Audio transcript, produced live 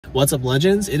What's up,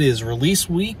 Legends? It is release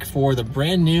week for the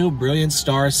brand new Brilliant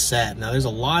Stars set. Now, there's a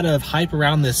lot of hype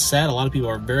around this set. A lot of people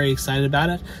are very excited about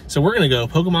it. So we're gonna go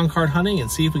Pokemon card hunting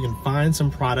and see if we can find some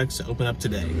products to open up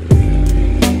today.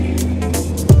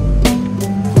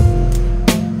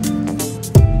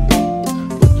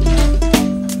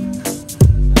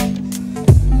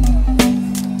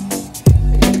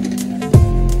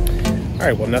 All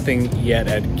right, well, nothing yet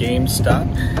at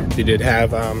GameStop. They did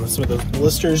have some of those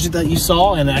blisters that you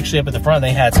saw, and actually up at the front,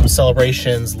 they had some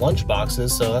Celebrations lunch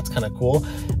boxes, so that's kind of cool,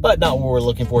 but not what we're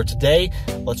looking for today.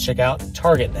 Let's check out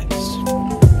Target next.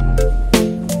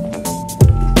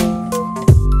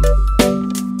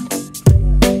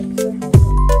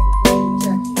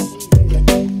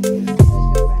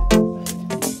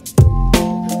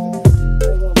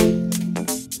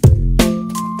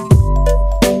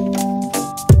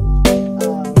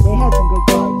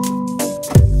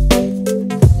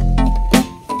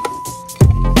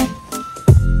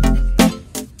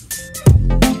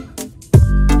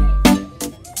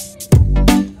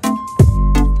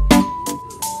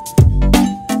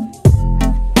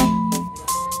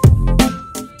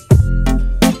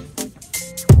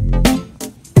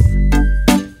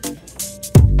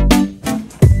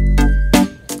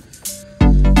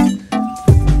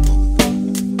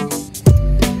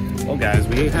 Guys,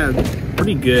 we had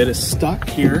pretty good stock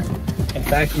here. In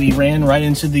fact, we ran right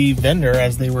into the vendor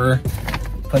as they were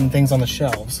putting things on the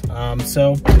shelves.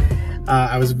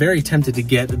 I was very tempted to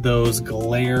get those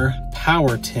Glare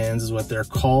Power Tins is what they're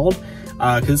called,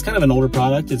 because it's kind of an older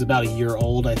product. It's about a year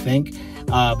old, I think.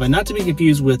 But not to be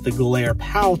confused with the Glare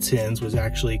Pow Tins, which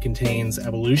actually contains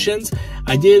evolutions.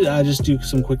 I did just do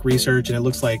some quick research, and it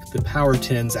looks like the Power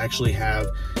Tins actually have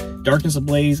Darkness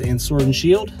Ablaze and Sword and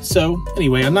Shield. So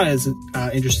anyway, I'm not as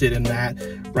interested in that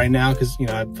right now because, you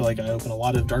know, I feel like I open a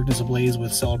lot of Darkness Ablaze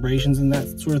with Celebrations and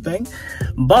that sort of thing.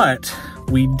 But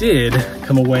we did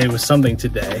come away with something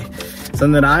today,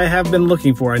 something that I have been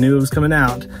looking for. I knew it was coming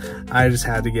out. I just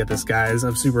had to get this, guys.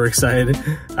 I'm super excited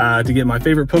to get my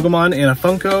favorite Pokemon in a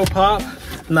Funko Pop.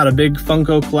 I'm not a big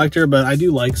Funko collector, but I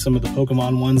do like some of the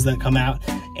Pokemon ones that come out,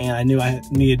 and I knew I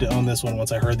needed to own this one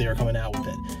once I heard they were coming out with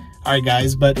it. All right,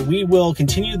 guys, but we will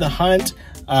continue the hunt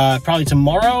probably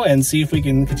tomorrow and see if we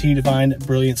can continue to find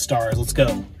Brilliant Stars. Let's go.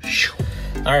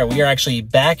 All right, we are actually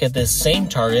back at this same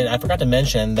Target. I forgot to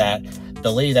mention that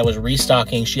the lady that was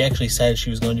restocking, she actually said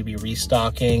she was going to be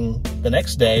restocking the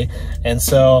next day. And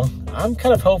so I'm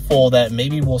kind of hopeful that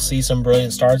maybe we'll see some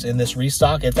Brilliant Stars in this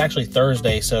restock. It's actually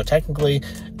Thursday, so technically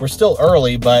we're still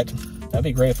early, but that'd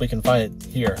be great if we can find it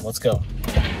here. Let's go.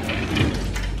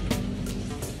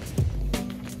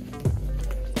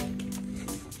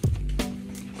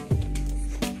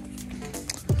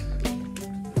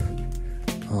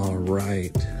 All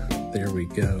right, there we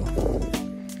go.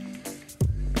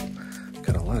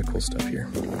 Got a lot of cool stuff here.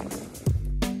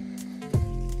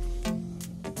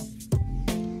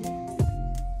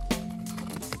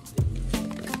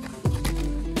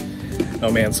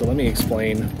 Oh man, so let me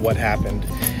explain what happened.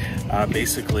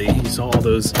 Basically, you saw all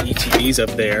those ETBs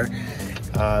up there.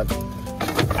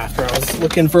 After I was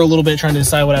looking for a little bit, trying to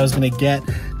decide what I was gonna get,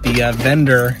 the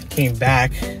vendor came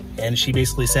back and she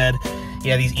basically said,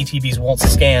 yeah, these ETBs won't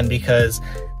scan because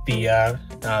they're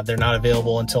not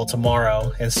available until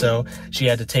tomorrow. And so she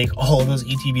had to take all of those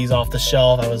ETBs off the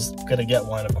shelf. I was gonna get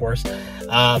one, of course,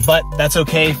 but that's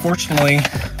okay. Fortunately,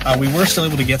 we were still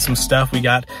able to get some stuff. We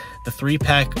got the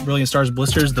 3-pack Brilliant Stars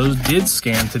blisters. Those did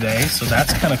scan today, so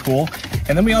that's kind of cool.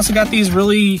 And then we also got these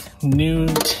really new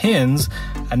tins.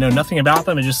 I know nothing about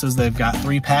them. It just says they've got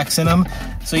 3 packs in them.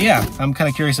 So yeah, I'm kind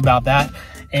of curious about that.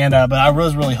 And but I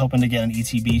was really hoping to get an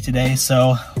ETB today,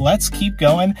 so let's keep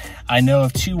going. I know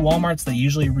of 2 Walmarts that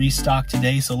usually restock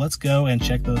today, so let's go and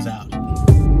check those out.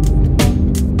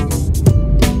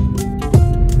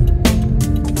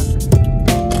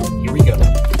 Here we go.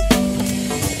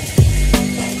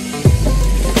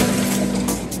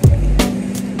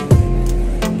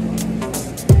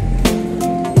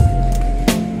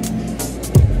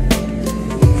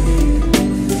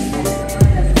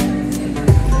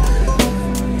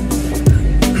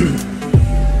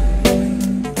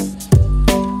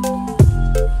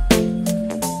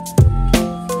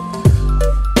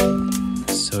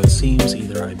 Seems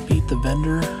either I beat the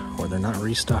vendor or they're not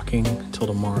restocking till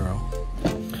tomorrow.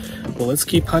 Well, let's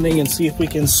keep hunting and see if we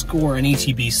can score an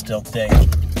ETB still today.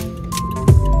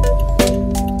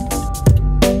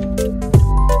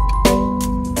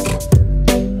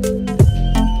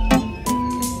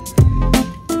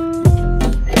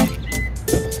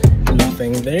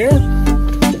 Nothing there.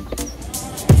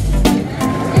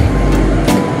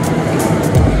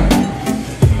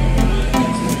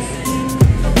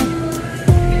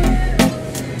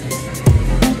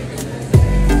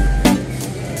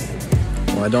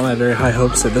 Well, I don't have very high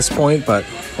hopes at this point, but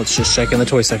let's just check in the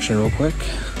toy section real quick.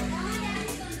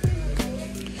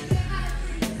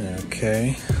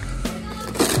 Okay.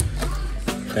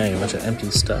 Dang, a bunch of empty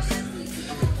stuff.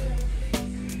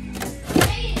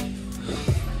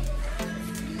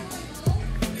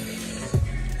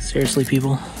 Seriously,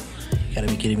 people? You gotta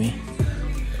be kidding me.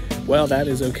 Well, that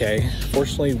is okay.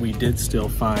 Fortunately, we did still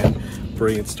find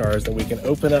Brilliant Stars that we can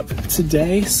open up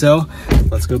today, so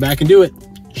let's go back and do it.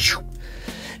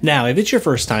 Now, if it's your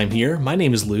first time here, my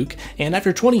name is Luke, and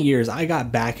after 20 years, I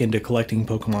got back into collecting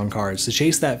Pokemon cards to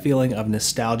chase that feeling of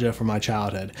nostalgia from my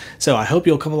childhood. So I hope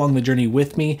you'll come along the journey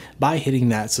with me by hitting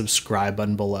that subscribe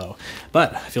button below.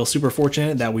 But I feel super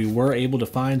fortunate that we were able to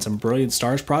find some Brilliant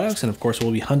Stars products, and of course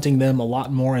we'll be hunting them a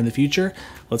lot more in the future.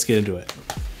 Let's get into it.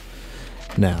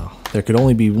 Now, there could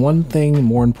only be one thing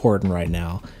more important right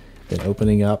now than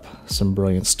opening up some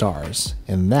Brilliant Stars,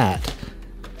 and that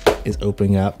is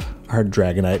opening up our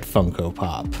Dragonite Funko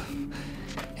Pop.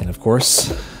 And of course,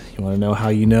 you want to know how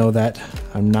you know that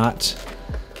I'm not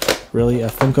really a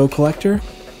Funko collector?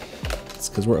 It's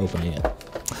because we're opening it.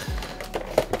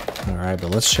 Alright, but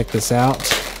let's check this out.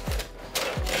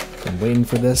 Been waiting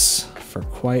for this for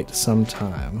quite some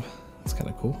time. It's kind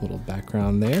of cool, little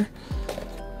background there.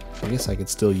 I guess I could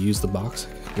still use the box.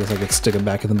 I guess I could stick it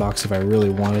back in the box if I really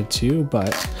wanted to,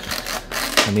 but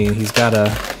I mean, he's gotta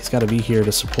be here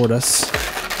to support us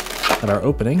at our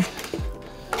opening.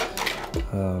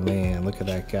 Oh man, look at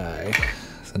that guy.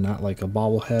 So not like a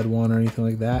bobblehead one or anything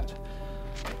like that.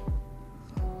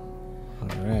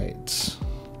 Alright.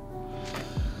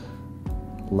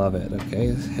 Love it.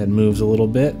 Okay, head moves a little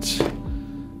bit.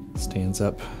 Stands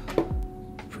up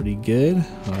pretty good.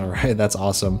 Alright, that's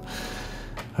awesome.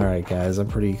 Alright guys, I'm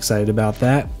pretty excited about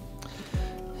that.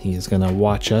 He is gonna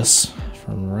watch us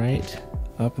from right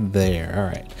up there.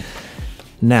 Alright.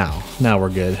 Now we're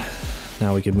good.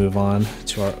 Now we can move on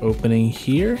to our opening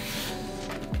here.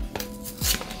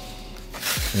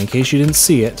 And in case you didn't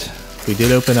see it, we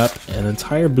did open up an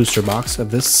entire booster box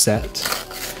of this set.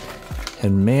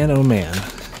 And man, oh man,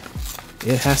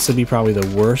 it has to be probably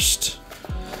the worst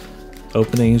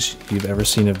openings you've ever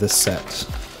seen of this set.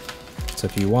 So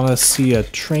if you want to see a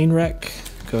train wreck,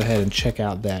 go ahead and check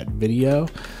out that video.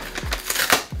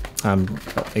 I'm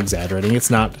exaggerating, it's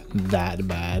not that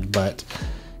bad, but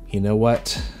you know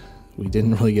what? We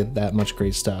didn't really get that much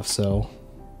great stuff, so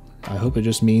I hope it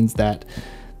just means that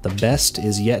the best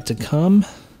is yet to come.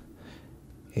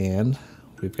 And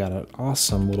we've got an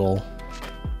awesome little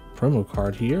promo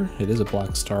card here. It is a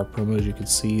Black Star promo, as you can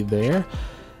see there.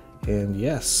 And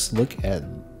yes, look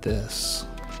at this.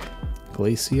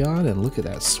 Glaceon, and look at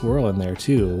that swirl in there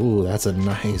too. Ooh, that's a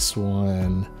nice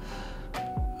one.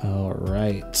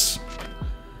 Alright.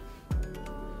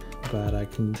 Glad I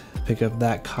can pick up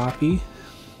that copy.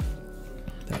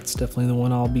 That's definitely the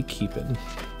one I'll be keeping.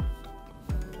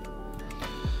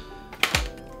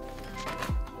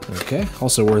 Okay,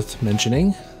 also worth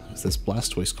mentioning is this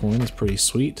Blastoise coin is pretty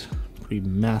sweet. Pretty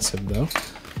massive though.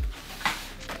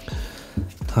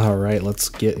 Alright, let's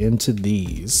get into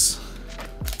these.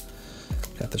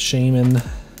 Got the Shaman,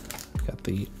 got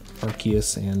the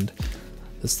Arceus, and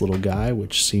this little guy,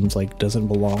 which seems like doesn't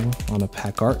belong on a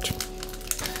pack art.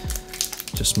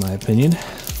 Just my opinion.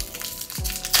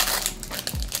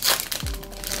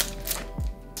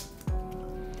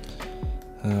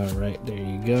 Alright, there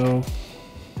you go.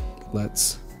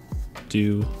 Let's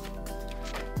do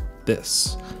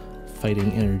this.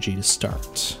 Fighting Energy to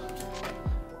start.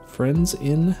 Friends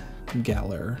in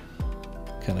Galar.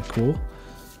 Kind of cool.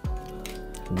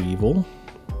 Weevil.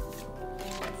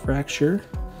 Fracture.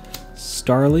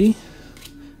 Starly.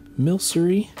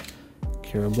 Milcery.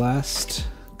 Carablast.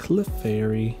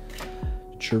 Clefairy.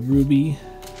 Cherubi.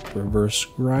 Reverse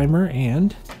Grimer,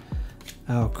 and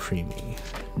Alcremie.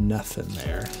 Nothing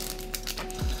there.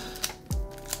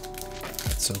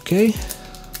 That's okay.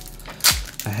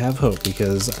 I have hope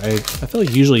because I feel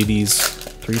like usually these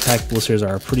 3-pack blisters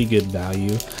are a pretty good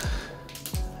value.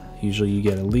 Usually you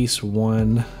get at least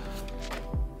one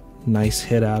nice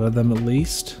hit out of them at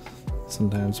least.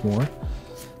 Sometimes more.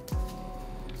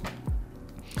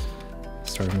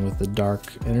 Starting with the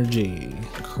Dark Energy.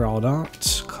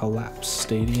 Crawdaunt, Collapse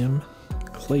Stadium,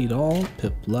 Claydol,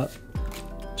 Piplup,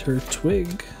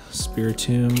 Turtwig,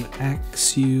 Spiritomb,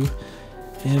 Axew,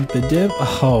 and Bidib.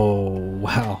 Oh,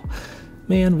 wow.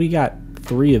 Man, we got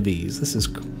 3 of these. This is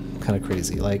kind of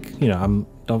crazy. Like, you know,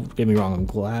 don't get me wrong, I'm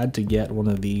glad to get one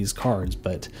of these cards,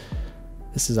 but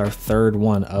this is our 3rd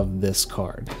one of this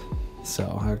card. So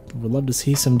I would love to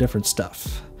see some different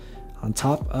stuff. On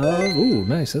top of, ooh,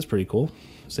 nice, that's pretty cool.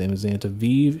 Same as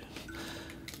Antivive.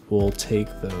 We'll take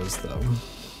those though.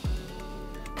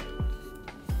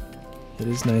 it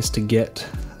is nice to get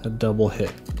a double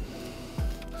hit.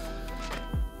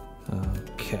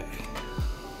 Okay.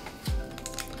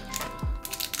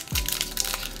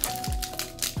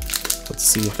 Let's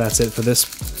see if that's it for this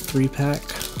 3-pack,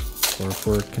 or if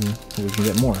we can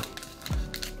get more.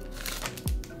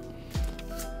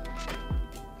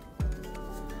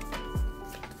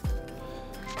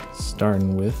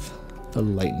 Starting with the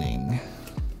Lightning.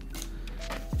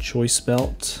 Choice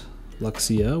Belt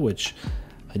Luxio, which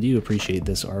I do appreciate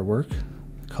this artwork.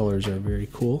 The colors are very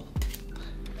cool.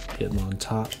 Hitting on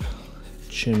top.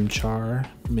 Chimchar,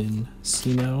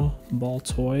 Mincino, Ball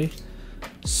Toy,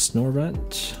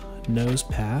 Snorunt, Nose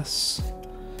Pass,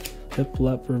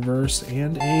 Piplup Reverse,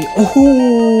 and a...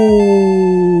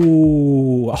 Oh!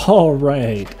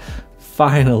 Alright.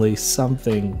 Finally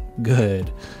something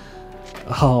good.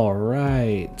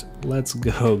 Alright. Let's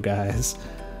go, guys.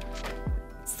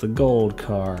 It's the gold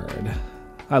card.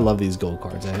 I love these gold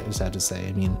cards, I just have to say.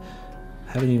 I mean,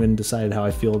 I haven't even decided how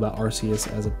I feel about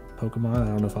Arceus as a Pokemon. I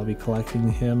don't know if I'll be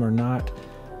collecting him or not,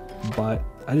 but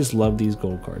I just love these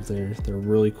gold cards. They're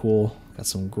really cool. Got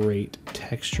some great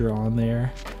texture on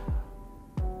there.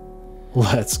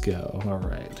 Let's go. All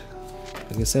right.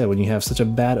 Like I said, when you have such a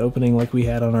bad opening like we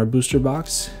had on our booster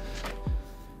box,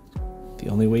 the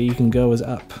only way you can go is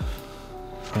up.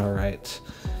 All right.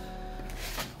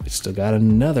 We still got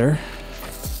another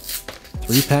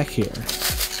 3-pack here.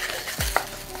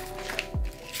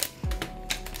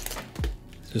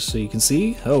 Just so you can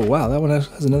see. Oh wow, that one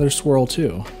has another swirl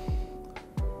too.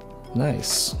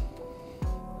 Nice.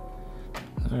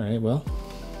 Alright, well,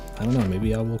 I don't know,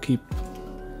 maybe I will keep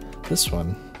this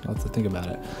one. I'll have to think about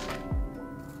it.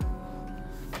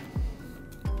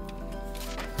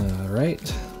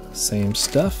 Alright, same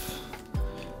stuff.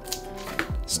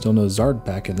 Still no Zard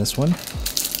pack in this one.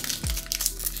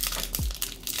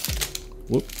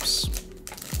 Whoops.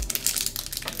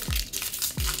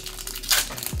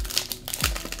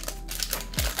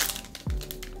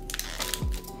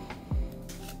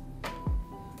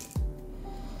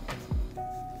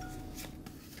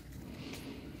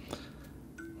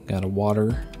 Got a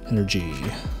Water Energy,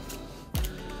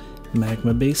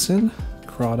 Magma Basin,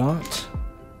 Crawdont,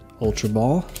 Ultra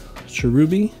Ball,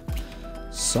 Cherubi,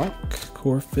 Sock,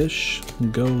 Corphish,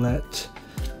 Golett,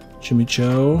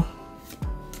 Chimicho,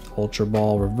 Ultra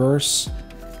Ball Reverse,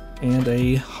 and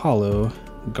a Hollow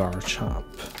Garchomp.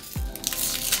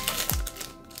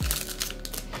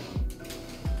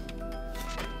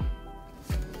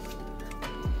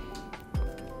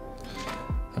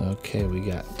 Okay, we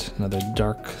got another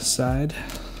Dark Side,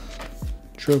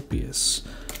 Tropius,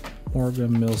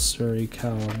 Morgan, Milcery,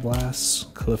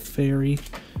 Calablast, Clefairy,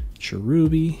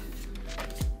 Cherubi,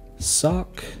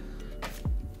 Sock,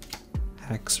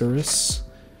 Haxorus,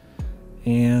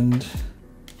 and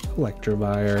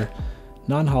Electivire.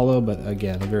 Non-hollow, but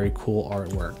again, very cool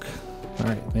artwork.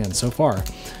 Alright, man, so far,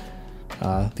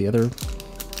 the other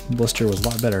blister was a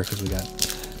lot better because we got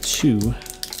 2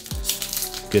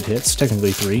 good hits,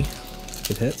 technically 3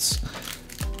 good hits,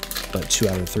 but 2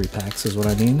 out of 3 packs is what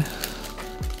I mean.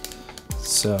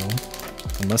 So,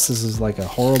 unless this is like a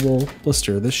horrible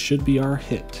blister, this should be our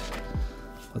hit.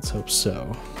 Let's hope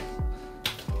so.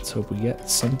 Let's hope we get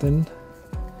something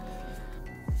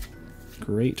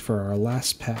great for our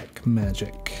last pack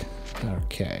magic.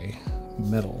 Okay,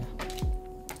 Metal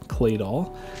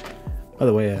Claydol. By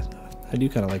the way, I do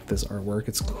kind of like this artwork.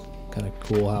 It's kind of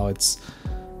cool how it's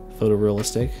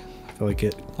photorealistic. I feel like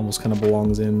it almost kind of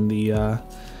belongs in the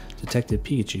Detective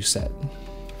Pikachu set.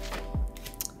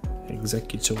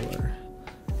 Executor,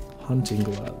 Hunting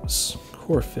Gloves,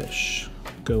 Corphish,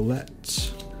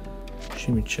 Golett,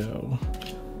 Chimicho,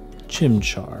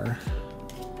 Chimchar,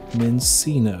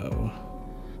 Mincino.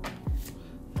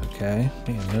 Okay,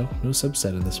 man, no subset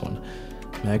in this one.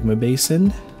 Magma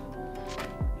Basin,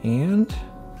 and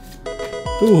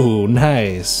ooh,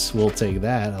 nice. We'll take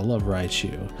that. I love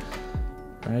Raichu.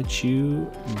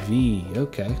 Raichu V.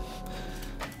 Okay,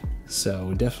 so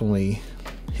we definitely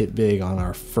hit big on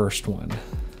our first one.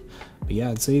 But yeah,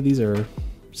 I'd say these are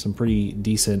some pretty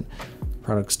decent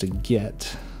products to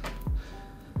get.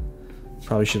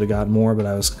 Probably should have got more, but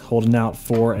I was holding out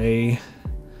for an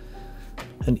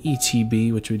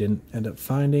ETB, which we didn't end up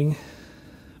finding.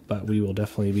 But we will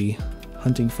definitely be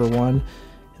hunting for one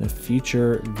in a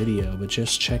future video. But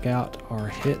just check out our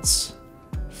hits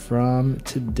from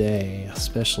today,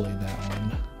 especially that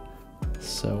one.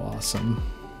 So awesome.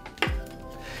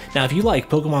 Now, if you like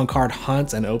Pokemon card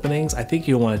hunts and openings, I think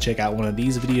you'll want to check out one of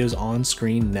these videos on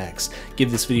screen next.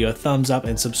 Give this video a thumbs up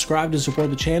and subscribe to support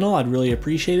the channel. I'd really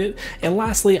appreciate it. And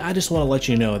lastly, I just want to let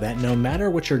you know that no matter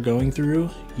what you're going through,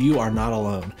 you are not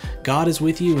alone. God is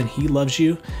with you and He loves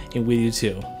you, and with you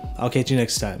too. I'll catch you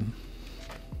next time.